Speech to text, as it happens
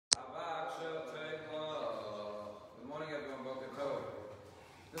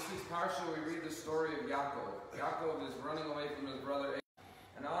parsha we read the story of Yaakov. Yaakov is running away from his brother,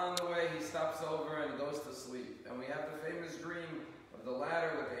 and on the way he stops over and goes to sleep. And we have the famous dream of the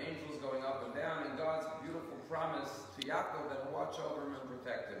ladder with the angels going up and down, and God's beautiful promise to Yaakov that he'll watch over him and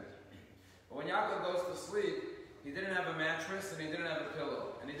protect him. But when Yaakov goes to sleep, he didn't have a mattress and he didn't have a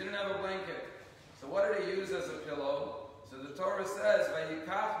pillow, and he didn't have a blanket. So what did he use as a pillow? So the Torah says,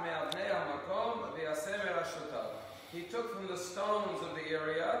 "Vayikach me'avnei hamakom v'yaseh merashotav." He took from the stones of the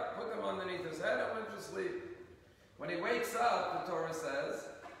area, put them underneath his head, and went to sleep. When he wakes up, the Torah says,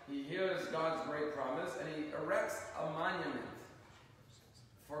 he hears God's great promise, and he erects a monument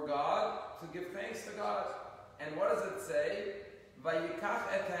for God, to give thanks to God. And what does it say?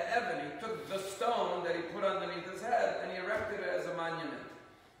 Vayikach et ha'even. He took the stone that he put underneath his head, and he erected it as a monument.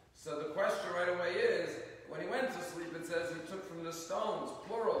 So the question right away is, when he went to sleep, it says he took from the stones,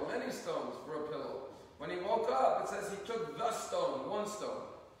 plural, many stones, for a pillow. When he woke up, it says he took the stone, one stone.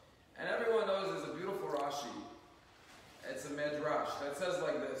 And everyone knows there's a beautiful Rashi. It's a Midrash that says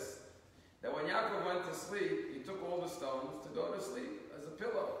like this, that when Yaakov went to sleep, he took all the stones to go to sleep as a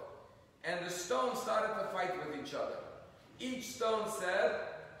pillow. And the stones started to fight with each other. Each stone said,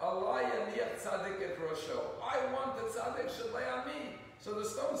 Allah yaniach tzaddik et rosho. I want the tzaddik should lay on me. So the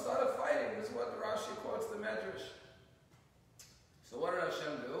stones started fighting. This is what the Rashi quotes the Medrash. So what did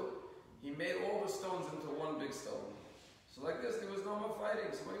Hashem do? He made all the stones into one big stone. So like this, there was no more fighting.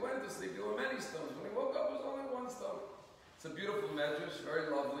 So when he went to sleep, there were many stones. When he woke up, there was only one stone. It's a beautiful Medrash, very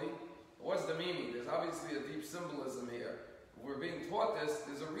lovely. What's the meaning? There's obviously a deep symbolism here. We're being taught this.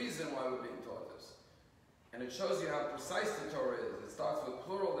 There's a reason why we're being taught this. And it shows you how precise the Torah is. It starts with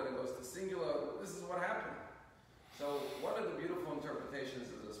plural, then it goes to singular. This is what happened. So one of the beautiful interpretations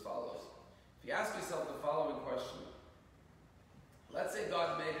is as follows. If you ask yourself the following question, let's say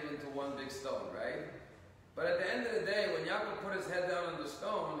God made it into one big stone, right? But at the end of the day, when Yaakov put his head down on the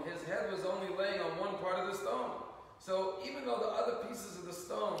stone, his head was only laying on one part of the stone. So even though the other pieces of the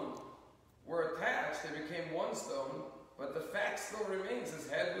stone were attached, they became one stone, but the fact still remains, his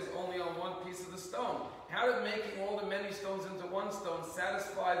head was only on one piece of the stone. How did making all the many stones into one stone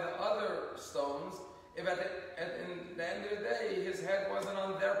satisfy the other stones if at the end of the day, his head wasn't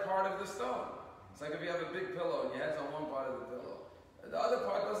on their part of the stone? It's like if you have a big pillow and your head's on one part of the pillow. The other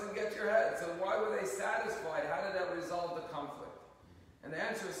part doesn't get your head. So why were they satisfied? How did that resolve the conflict? And the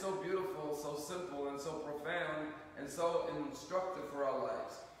answer is so beautiful, so simple, and so profound, and so instructive for our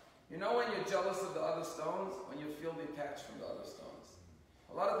lives. You know when you're jealous of the other stones? When you feel detached from the other stones.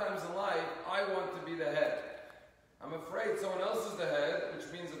 A lot of times in life, I want to be the head. I'm afraid someone else is the head,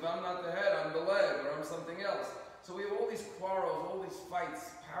 which means if I'm not the head, I'm the leg, or I'm something else. So we have all these quarrels, all these fights,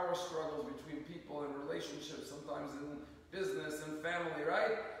 power struggles between people and relationships, sometimes in business and family,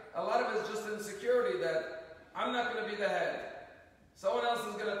 right? A lot of it is just insecurity that I'm not going to be the head. Someone else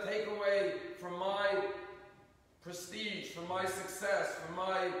is going to take away from my prestige, from my success, from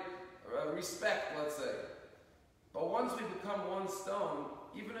my respect, let's say. But once we become one stone,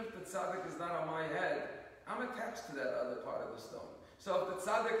 even if the tzaddik is not on my head, I'm attached to that other part of the stone. So if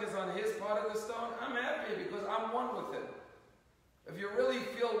the tzaddik is on his part of the stone, I'm happy because I'm one with him. If you really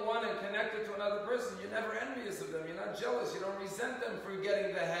feel one and connected to another person, you're never envious of them. You're not jealous. You don't resent them for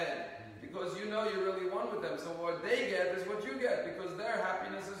getting the head because you know you're really one with them. So what they get is what you get because their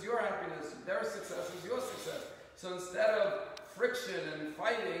happiness is your happiness. Their success is your success. So instead of friction and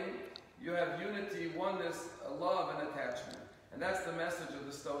fighting, you have unity, oneness, love, and attachment. And that's the message of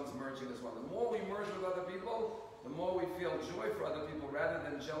the stones merging as one. The more we merge with other people, the more we feel joy for other people rather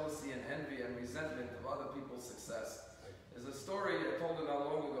than jealousy and envy and resentment of other people's success. There's a story I told it not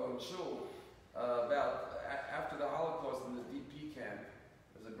long ago in Shul about after the Holocaust in the DP camp.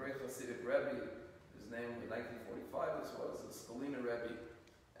 There's a great Hasidic Rabbi. His name in 1945 this was the Scheiner Rabbi.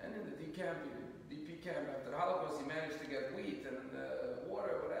 And in the DP camp after the Holocaust, he managed to get wheat and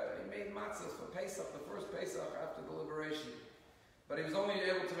water, whatever. He made matzahs for Pesach, the first Pesach after the liberation. But he was only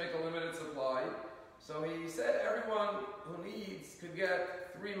able to make a limited supply. So he said everyone who needs could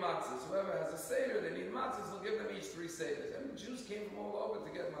get 3 matzahs. Whoever has a seder, they need matzahs, he'll give them each 3 seders. And Jews came from all over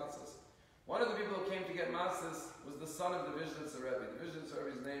to get matzahs. One of the people who came to get matzahs was the son of the Vizhnitzer Rebbe. The Vizhnitzer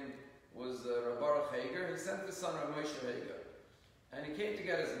Rebbe's name was Rabbi Hager. He sent his son Moshe Hager. And he came to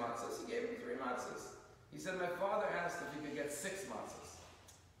get his matzahs. He gave him 3 matzahs. He said, my father asked if he could get 6 matzahs.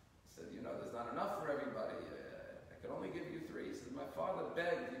 He said, you know, there's not enough for everybody. I could only give you 3. He said, my father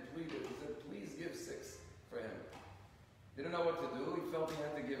begged, he pleaded. He said, please give 6 for him. Didn't know what to do. He felt he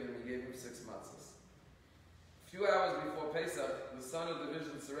had to give him. He gave him 6 matzahs. A few hours before Pesach, the son of the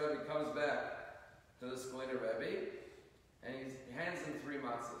Vizhnitzer Rebbe comes back to the Scheiner Rebbe, and he hands him 3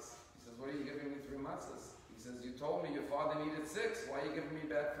 matzahs. He says, what are you giving me 3 matzahs? He He says, you told me your father needed 6. Why are you giving me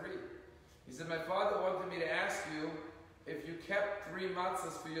back 3? He said, my father wanted me to ask you if you kept 3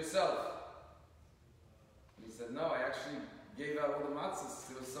 matzahs for yourself. And he said, no, I actually gave out all the matzahs.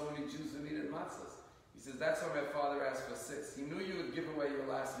 There were so many Jews who needed matzahs. He says, that's why my father asked for 6. He knew you would give away your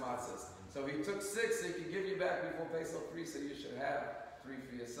last matzahs. So he took 6 so he could give you back before Pesach 3, so you should have 3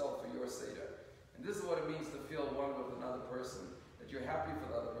 for yourself, for your Seder. And this is what it means to feel one with another person, that you're happy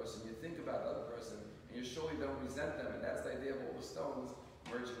for the other person, you think about the other person, and you surely don't resent them, and that's the idea of all the stones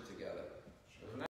merging together.